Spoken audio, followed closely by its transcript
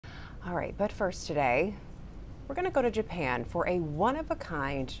All right, but first today, we're going to go to Japan for a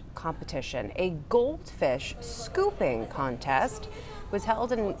one-of-a-kind competition. A goldfish scooping contest was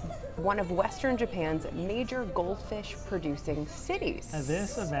held in one of Western Japan's major goldfish-producing cities.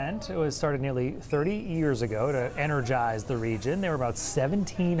 This event was started nearly 30 years ago to energize the region. There were about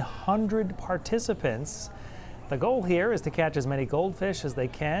 1,700 participants. The goal here is to catch as many goldfish as they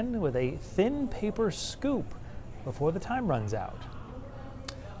can with a thin paper scoop before the time runs out.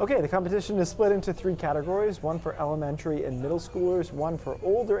 Okay, the competition is split into 3 categories, one for elementary and middle schoolers, one for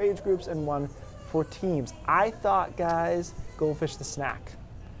older age groups, and one for teams. I thought, guys, goldfish the snack.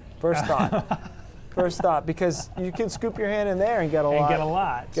 First thought. First thought, because you can scoop your hand in there and get a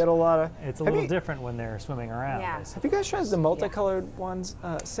lot. Get a lot of. It's a little different when they're swimming around. Yeah. Have you guys tried the multicolored ones?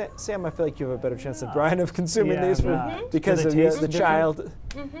 Sam, I feel like you have a better chance than Brian of consuming these because of the child.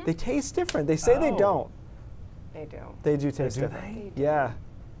 They taste different. They say they don't. They do. They do taste different. Yeah.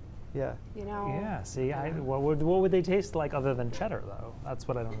 Yeah. You know. Yeah. See, what would they taste like other than cheddar though? That's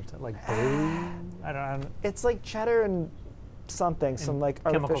what I don't understand. Like blue? I don't. It's like cheddar and something, some like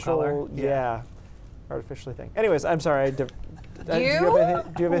artificial. Yeah. Artificially thing. Anyways, I'm sorry. Do you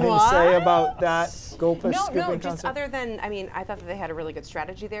have anything to say about that goldfish scooping concept? concept? Other than, I mean, I thought that they had a really good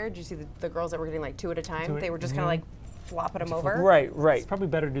strategy there. Did you see the girls that were getting like 2 at a time? They were just kind of like flopping them over. Right. It's probably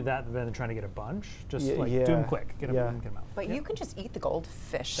better to do that than trying to get a bunch. Just do them quick. Get them in, get them out. But you can just eat the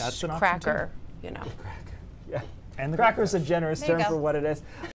goldfish That's an cracker, option too. you know. Cracker. Yeah. And the cracker's a generous term for what it is.